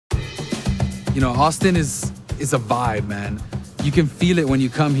You know, Austin is a vibe, man. You can feel it when you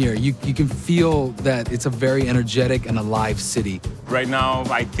come here. You can feel that it's a very energetic and alive city. Right now,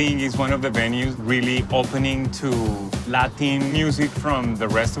 I think it's one of the venues really opening to Latin music from the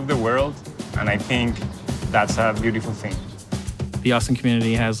rest of the world, and I think that's a beautiful thing. The Austin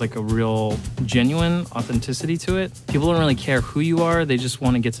community has like a real genuine authenticity to it. People don't really care who you are, they just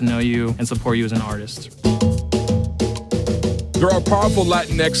want to get to know you and support you as an artist. There are powerful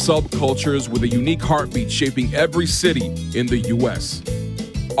Latinx subcultures with a unique heartbeat shaping every city in the U.S.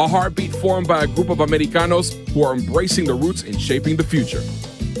 A heartbeat formed by a group of Americanos who are embracing the roots and shaping the future.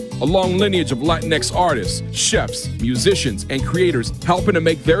 A long lineage of Latinx artists, chefs, musicians, and creators helping to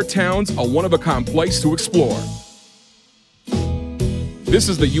make their towns a one-of-a-kind place to explore. This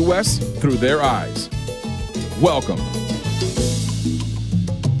is the U.S. through their eyes. Welcome.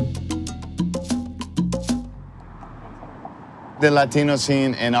 The Latino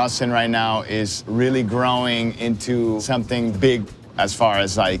scene in Austin right now is really growing into something big as far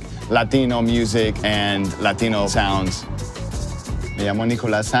as like Latino music and Latino sounds. Me llamo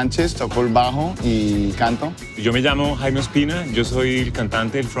Nicolás Sánchez, toco el bajo y canto. Yo me llamo Jaime Ospina, yo soy el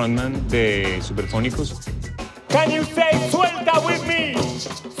cantante, el frontman de Superfónicos. Can you say suelta with me?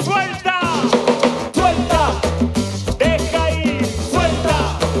 Suelta, suelta, deja ir,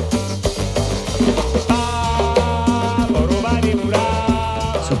 suelta.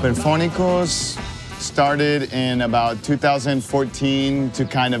 Superfónicos started in about 2014 to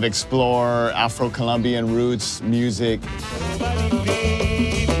kind of explore Afro-Colombian roots music.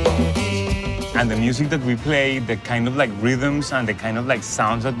 And the music that we play, the kind of like rhythms and the kind of like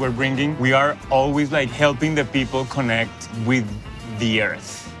sounds that we're bringing, we are always like helping the people connect with the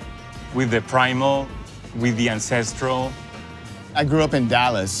earth, with the primal, with the ancestral. I grew up in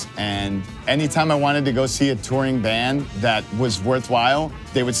Dallas, and anytime I wanted to go see a touring band that was worthwhile,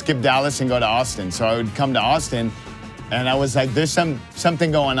 they would skip Dallas and go to Austin. So I would come to Austin, and I was like, there's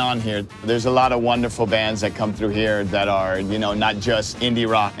something going on here. There's a lot of wonderful bands that come through here that are, you know, not just indie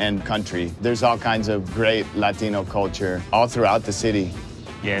rock and country. There's all kinds of great Latino culture all throughout the city.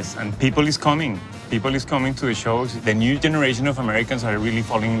 Yes, and people is coming. People is coming to the shows. The new generation of Americans are really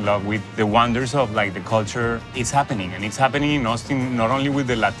falling in love with the wonders of like the culture. It's happening, and it's happening in Austin, not only with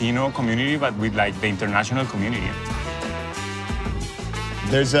the Latino community, but with like the international community.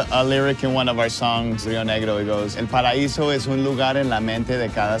 There's a lyric in one of our songs, Rio Negro. It goes, El paraíso es un lugar en la mente de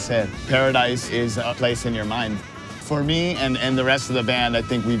cada ser. Paradise is a place in your mind. For me and the rest of the band, I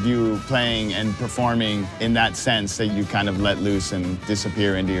think we view playing and performing in that sense that you kind of let loose and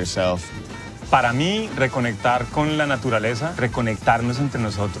disappear into yourself. Para mí, reconectar con la naturaleza, reconectarnos entre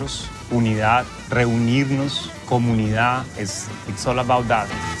nosotros, unidad, reunirnos, comunidad, it's all about that.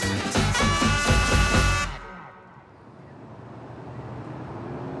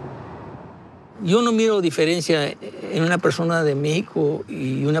 Yo no miro diferencia en una persona de México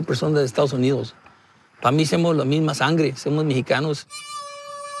y una persona de Estados Unidos. Para mí somos la misma sangre, somos mexicanos.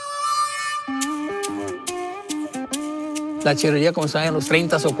 La charrería comenzaba en los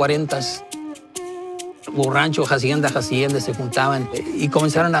 30s o 40s. Rancho, hacienda, se juntaban y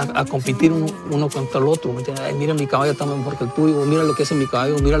comenzaron a competir uno contra el otro. Ay, mira, mi caballo está mejor que el tuyo, mira lo que hace mi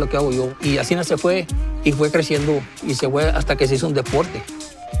caballo, mira lo que hago yo. Y así no se fue y fue creciendo y se fue hasta que se hizo un deporte.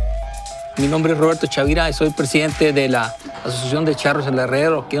 Mi nombre es Roberto Chavira y soy presidente de la Asociación de Charros del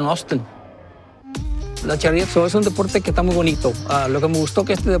Herrero aquí en Austin. La charrería es un deporte que está muy bonito. Lo que me gustó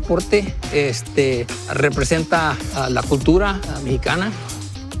que este deporte representa la cultura mexicana.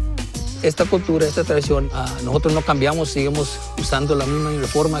 Esta cultura, esta tradición, nosotros no cambiamos, seguimos usando la misma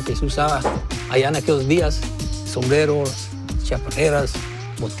uniforme que se usaba allá en aquellos días. Sombreros, chaparreras,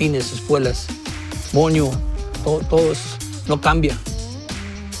 botines, espuelas, moño, todo eso no cambia.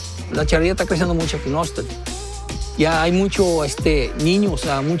 La charrería está creciendo mucho aquí en Austin. Ya hay muchos niños,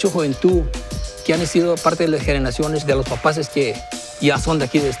 mucha juventud que han sido parte de las generaciones de los papás que ya son de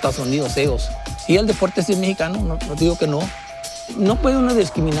aquí de Estados Unidos ellos. Y el deporte sí es mexicano, no digo que no. No puede uno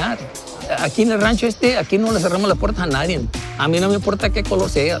discriminar. Aquí en el rancho aquí no le cerramos las puertas a nadie. A mí no me importa qué color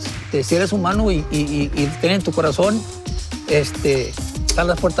seas. Si eres humano y tienes en tu corazón, están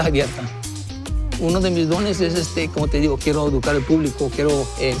las puertas abiertas. Uno de mis dones es, como te digo, quiero educar al público, quiero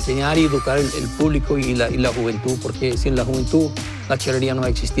enseñar y educar el público y la juventud, porque sin la juventud la charrería no va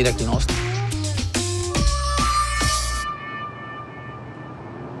a existir aquí en Austin.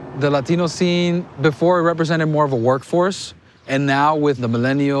 The Latino scene before represented more of a workforce, and now with the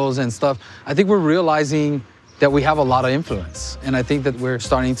millennials and stuff, I think we're realizing that we have a lot of influence, and I think that we're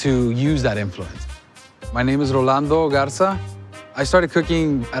starting to use that influence. My name is Rolando Garza. I started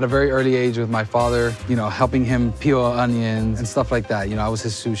cooking at a very early age with my father, helping him peel onions and stuff like that. I was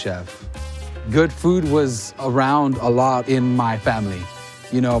his sous chef. Good food was around a lot in my family.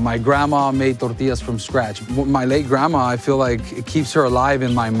 You know, my grandma made tortillas from scratch. My late grandma, I feel like it keeps her alive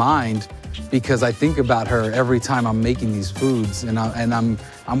in my mind because I think about her every time I'm making these foods, and I'm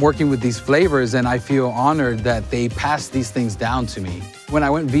working with these flavors, and I feel honored that they passed these things down to me. When I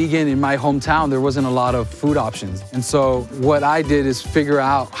went vegan in my hometown, there wasn't a lot of food options. And so what I did is figure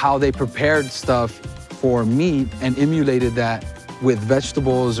out how they prepared stuff for meat and emulated that with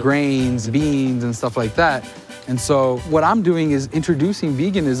vegetables, grains, beans, and stuff like that. And so what I'm doing is introducing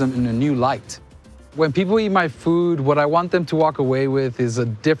veganism in a new light. When people eat my food, what I want them to walk away with is a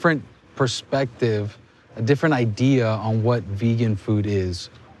different perspective, a different idea on what vegan food is.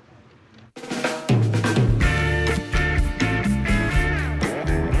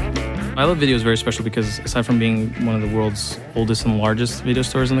 I Love Video is very special because aside from being one of the world's oldest and largest video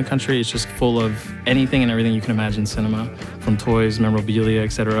stores in the country, it's just full of anything and everything you can imagine cinema, from toys, memorabilia,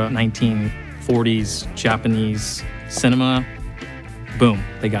 etc. 1940s Japanese cinema, boom,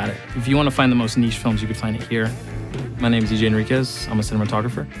 they got it. If you want to find the most niche films, you could find it here. My name is EJ Enriquez. I'm a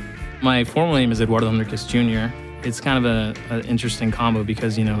cinematographer. My formal name is Eduardo Enriquez Jr. It's kind of an interesting combo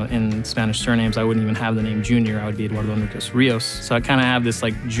because, you know, in Spanish surnames, I wouldn't even have the name Junior. I would be Eduardo Enriquez Rios. So I kind of have this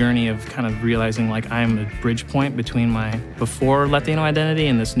like journey of kind of realizing like I'm a bridge point between my before Latino identity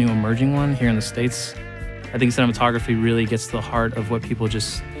and this new emerging one here in the States. I think cinematography really gets to the heart of what people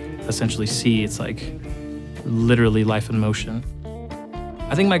just essentially see. It's like literally life in motion.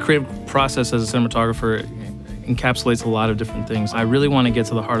 I think my creative process as a cinematographer encapsulates a lot of different things. I really want to get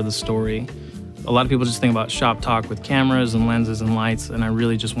to the heart of the story. A lot of people just think about shop talk with cameras and lenses and lights, and I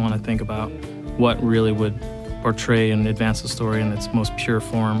really just want to think about what really would portray and advance the story in its most pure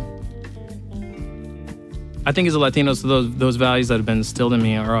form. I think as a Latino, so those values that have been instilled in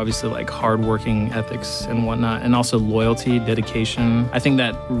me are obviously like hardworking ethics and whatnot, and also loyalty, dedication. I think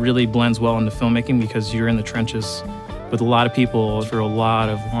that really blends well into filmmaking because you're in the trenches with a lot of people for a lot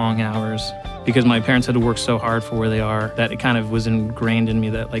of long hours. Because my parents had to work so hard for where they are, that it kind of was ingrained in me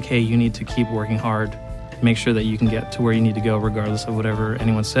that like, hey, you need to keep working hard. Make sure that you can get to where you need to go regardless of whatever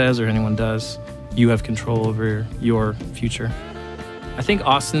anyone says or anyone does. You have control over your future. I think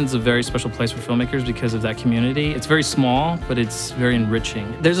Austin's a very special place for filmmakers because of that community. It's very small, but it's very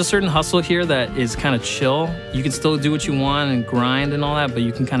enriching. There's a certain hustle here that is kind of chill. You can still do what you want and grind and all that, but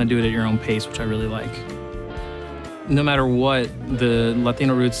you can kind of do it at your own pace, which I really like. No matter what, the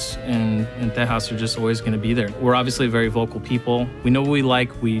Latino roots in Tejas are just always going to be there. We're obviously very vocal people. We know what we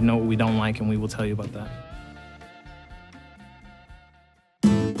like, we know what we don't like, and we will tell you about that.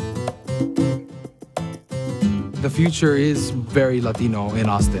 The future is very Latino in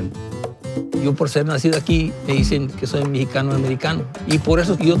Austin. Yo por ser nacido aquí me dicen que soy mexicano americano y por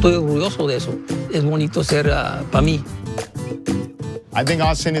eso yo estoy orgulloso de eso. Es bonito ser para mí. I think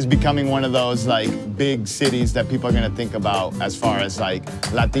Austin is becoming one of those like big cities that people are going to think about as far as like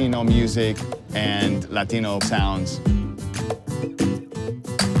Latino music and Latino sounds.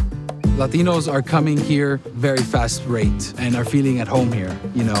 Latinos are coming here very fast rate and are feeling at home here,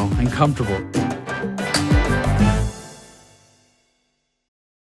 you know, and comfortable.